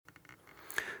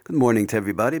Good morning to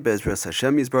everybody. Bezras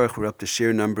Hashem Yisbarach. We're up to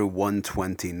shir number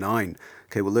 129.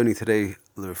 Okay, we're learning today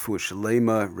L'Refuah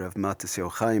Shalema, Rav Matis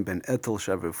Yochayim ben Etel,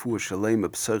 Shav Refuah Shalema,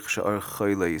 B'Sach Sha'ar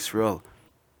Choyle Yisrael.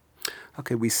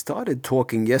 Okay, we started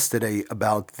talking yesterday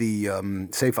about the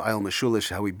Sefer Ayal Meshulish,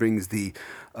 how he brings the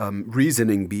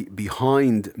reasoning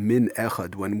behind min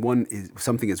echad when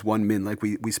something is one min. Like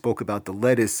we spoke about the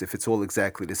lettuce, if it's all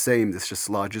exactly the same, it's just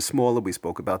larger, smaller. We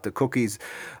spoke about the cookies,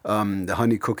 the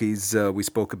honey cookies. We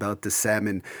spoke about the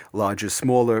salmon, larger,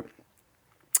 smaller.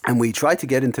 And we tried to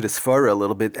get into the Sfara a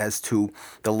little bit as to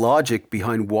the logic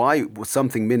behind why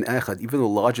something min echad, even though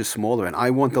large is smaller, and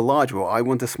I want the large or I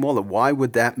want the smaller, why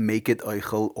would that make it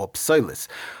eichel or psilis?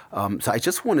 So I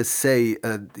just want to say,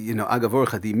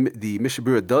 Agavorcha, the Mishnah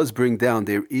Berurah does bring down,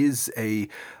 there is a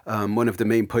one of the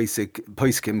main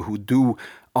poskim who do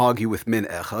argue with min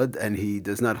echad, and he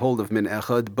does not hold of min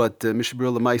echad, but Mishnah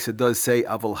Berurah Lamaisa does say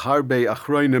aval harbe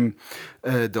achroinim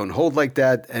don't hold like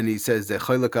that, and he says the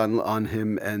chaylik on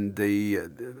him, and the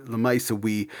Lamaisa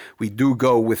we do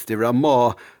go with the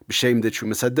Ramah b'shem the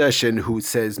Trumas Hadeshin, who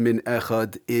says min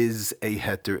echad is a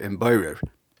heter and boirer.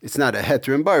 It's not a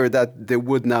heter and boirer, that there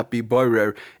would not be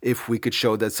boirer if we could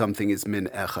show that something is min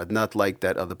echad, not like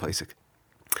that other pasuk.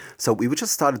 So we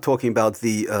just started talking about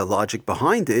the logic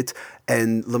behind it,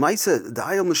 and Lamaisa, the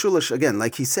Ayal Meshulish, again,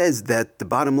 like he says, that the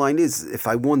bottom line is, if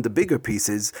I want the bigger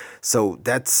pieces, so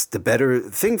that's the better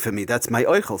thing for me, that's my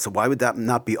eichel, so why would that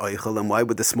not be eichel, and why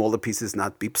would the smaller pieces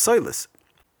not be psilis?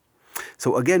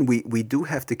 So again, we do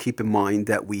have to keep in mind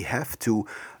that we have to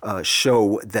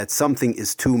show that something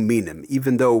is two minim,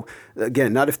 even though,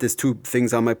 again, not if there's two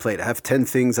things on my plate. I have 10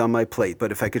 things on my plate,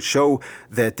 but if I could show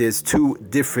that there's two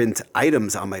different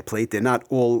items on my plate, they're not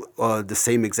all the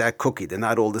same exact cookie, they're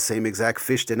not all the same exact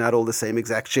fish, they're not all the same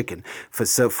exact chicken.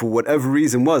 For whatever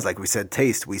reason was, like we said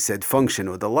taste, we said function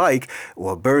or the like,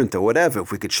 or burnt or whatever,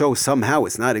 if we could show somehow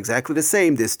it's not exactly the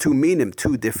same, there's two minim,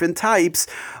 two different types,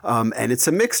 and it's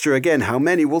a mixture. Again, how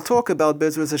many we'll talk about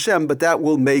Bezras Hashem, but that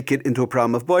will make it into a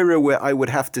problem of boirer where I would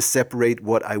have to separate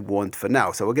what I want for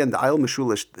now. So again, the Ayal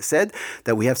Meshulish said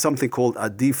that we have something called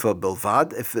adifa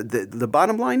bilvad. If the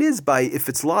bottom line is, if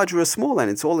it's larger or small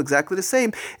and it's all exactly the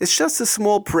same, it's just a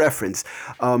small preference.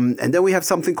 And then we have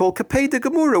something called kapei de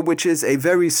gemura, which is a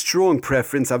very strong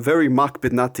preference. I'm very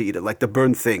makbid not to eat it, like the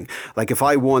burnt thing. Like if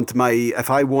I want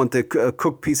a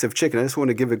cooked piece of chicken, I just want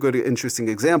to give a good, interesting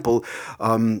example.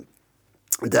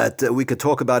 That we could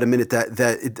talk about a minute,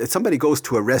 that somebody goes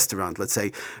to a restaurant, let's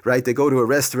say, right? They go to a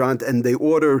restaurant and they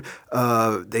order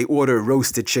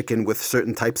roasted chicken with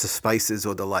certain types of spices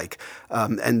or the like,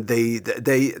 and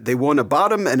they want a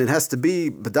bottom, and it has to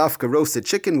be badafka roasted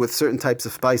chicken with certain types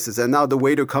of spices. And now the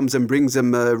waiter comes and brings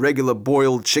them a regular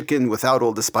boiled chicken without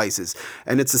all the spices,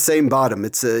 and it's the same bottom.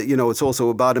 It's it's also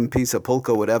a bottom piece of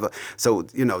pulko, whatever. So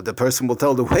the person will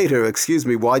tell the waiter, "Excuse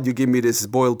me, why'd you give me this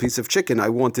boiled piece of chicken? I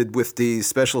wanted with the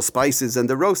special spices and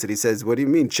the roasted." He says, "What do you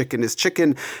mean? Chicken is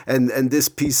chicken, and this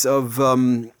piece of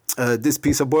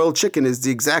boiled chicken is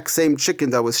the exact same chicken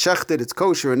that was shechted, it's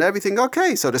kosher and everything.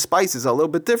 Okay, so the spices are a little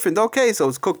bit different. Okay, so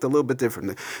it's cooked a little bit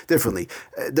differently.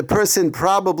 The person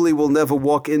probably will never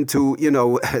walk into,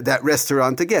 that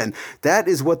restaurant again. That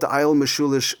is what the Ayal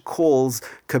Meshulish calls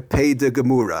kapei de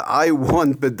gemura. I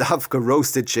want bedavka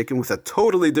roasted chicken with a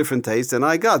totally different taste, and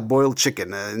I got boiled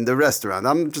chicken in the restaurant.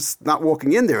 I'm just not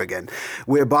walking in there again.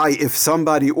 Whereby if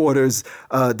somebody orders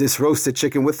this roasted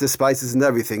chicken with the spices and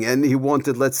everything, and he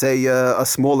wanted, let's say, a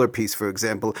smaller piece, for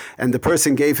example, and the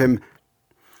person gave him,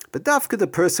 but dafka the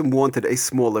person wanted a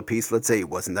smaller piece, let's say he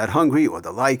wasn't that hungry or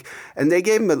the like, and they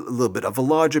gave him a little bit of a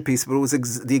larger piece, but it was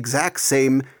the exact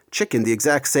same chicken, the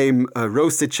exact same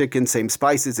roasted chicken, same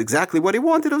spices, exactly what he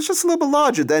wanted. It was just a little bit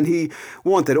larger than he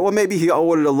wanted. Or maybe he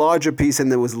ordered a larger piece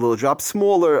and there was a little drop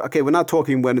smaller. Okay, we're not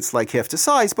talking when it's like half the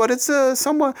size, but it's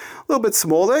somewhat a little bit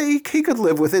smaller. He could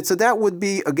live with it. So that would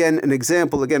be, again, an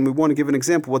example. Again, we want to give an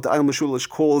example what the Ayal Meshulish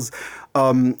calls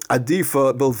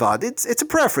adifa bilvad. It's a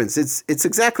preference. It's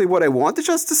exactly what I want. It's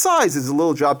just the size is a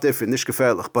little drop different.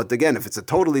 Nishkaferlich. But again, if it's a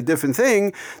totally different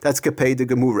thing, that's kapei de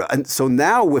gemura. And so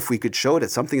now, if we could show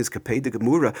that something is kapei de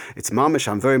gemura, it's mamish,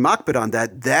 I'm very makbid on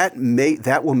that,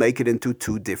 that will make it into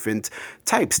two different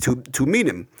types, two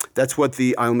minim. That's what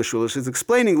the Ayal Meshulish is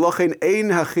explaining. Lochen ein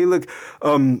hachilik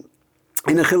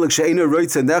in a chiluk she'ena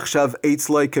roitza nechshav eitz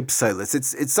like a psilis.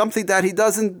 It's something that he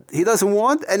doesn't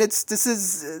want, and this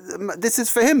is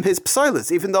for him his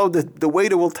psilis. Even though the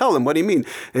waiter will tell him, what do you mean?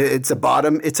 It's a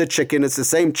bottom. It's a chicken. It's the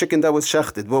same chicken that was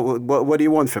shechted. What do you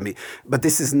want from me? But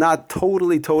this is not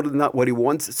totally not what he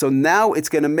wants. So now it's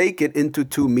going to make it into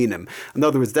two minim. In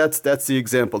other words, that's the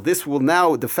example. This will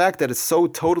now, the fact that it's so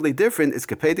totally different is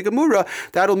kapei de gemura.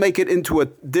 That'll make it into a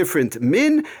different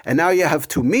min, and now you have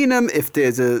two minim. If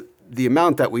there's the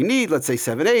amount that we need, let's say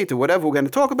 7, 8, or whatever we're going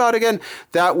to talk about again,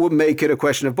 that would make it a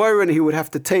question of boira, and he would have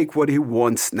to take what he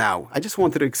wants now. I just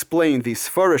wanted to explain the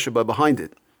svara behind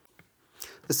it.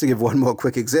 Just to give one more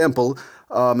quick example,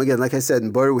 again, like I said,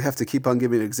 in boira we have to keep on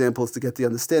giving examples to get the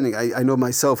understanding. I know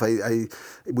myself,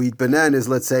 we eat bananas,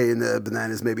 let's say, and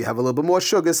bananas maybe have a little bit more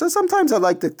sugar, so sometimes I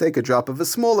like to take a drop of a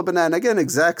smaller banana. Again,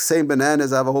 exact same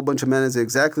bananas, I have a whole bunch of bananas,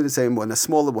 exactly the same, one is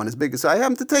smaller, one is bigger, so I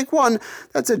happen to take one,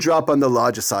 that's a drop on the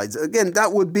larger sides. Again,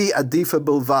 that would be adifa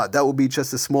bilvad, that would be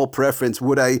just a small preference.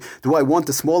 Do I want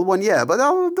the small one? Yeah, but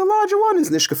the larger one is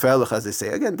nishkafelach, as they say.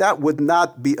 Again, that would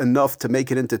not be enough to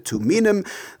make it into two minim,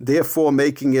 therefore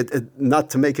making it not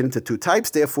to make it into two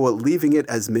types, therefore leaving it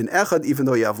as min echad, even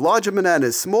though you have larger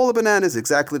bananas, smaller bananas,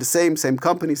 exactly the same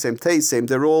company, same taste,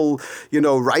 they're all,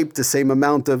 ripe, the same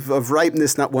amount of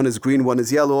ripeness, not one is green, one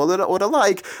is yellow, or the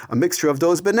like. A mixture of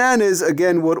those bananas,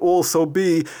 again, would also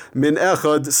be min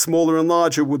echad, smaller and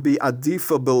larger would be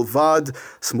adifa bilvad,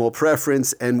 small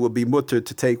preference, and would be mutter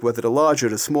to take whether the larger or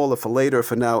the smaller for later,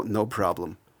 for now, no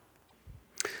problem.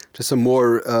 Just some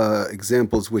more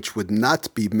examples which would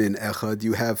not be min echad.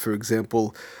 You have, for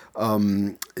example,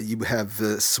 you have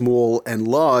small and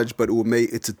large, but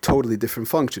it's a totally different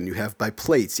function. You have by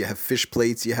plates, you have fish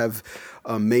plates, you have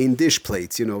main dish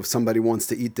plates. If somebody wants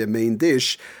to eat their main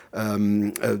dish,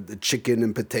 chicken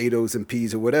and potatoes and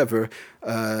peas or whatever,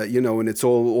 and it's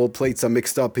all plates are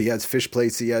mixed up. He has fish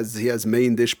plates, he has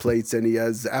main dish plates, and he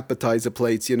has appetizer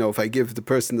plates. If I give the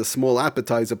person the small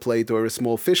appetizer plate or a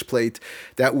small fish plate,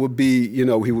 that would be, he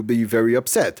would be very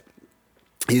upset.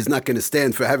 He's not going to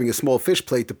stand for having a small fish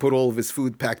plate to put all of his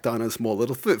food packed on a small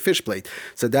little fish plate.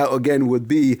 So that again would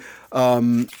be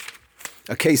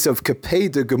a case of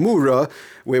kapei de gemura,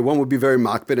 where one would be very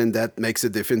makbid, and that makes a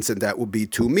difference, and that would be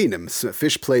two minim. So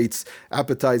fish plates,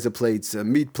 appetizer plates,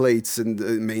 meat plates, and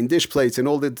main dish plates, and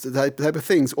all the type of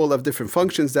things all have different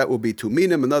functions. That would be two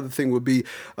minim. Another thing would be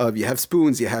you have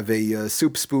spoons, you have a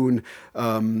soup spoon,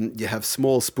 you have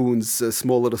small spoons,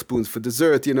 small little spoons for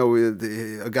dessert.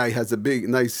 A guy has a big,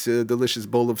 nice, delicious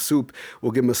bowl of soup.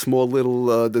 We'll give him a small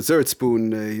little dessert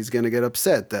spoon. He's going to get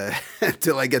upset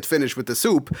until I get finished with the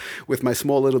soup. With my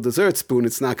small little dessert spoon,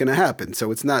 it's not going to happen.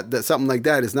 So it's not that something like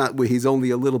that is not where he's only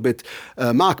a little bit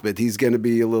makbid. He's going to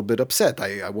be a little bit upset.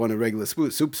 I want a regular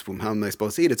soup spoon. How am I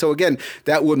supposed to eat it? So again,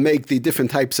 that would make the different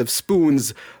types of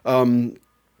spoons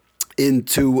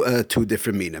into two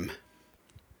different minim.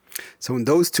 So in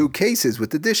those two cases with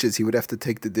the dishes, he would have to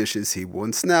take the dishes he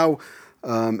wants now,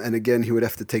 and again, he would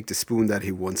have to take the spoon that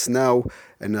he wants now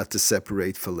and not to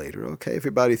separate for later. Okay,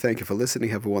 everybody, thank you for listening.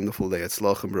 Have a wonderful day.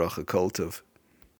 Atzlachem bracha kol tov.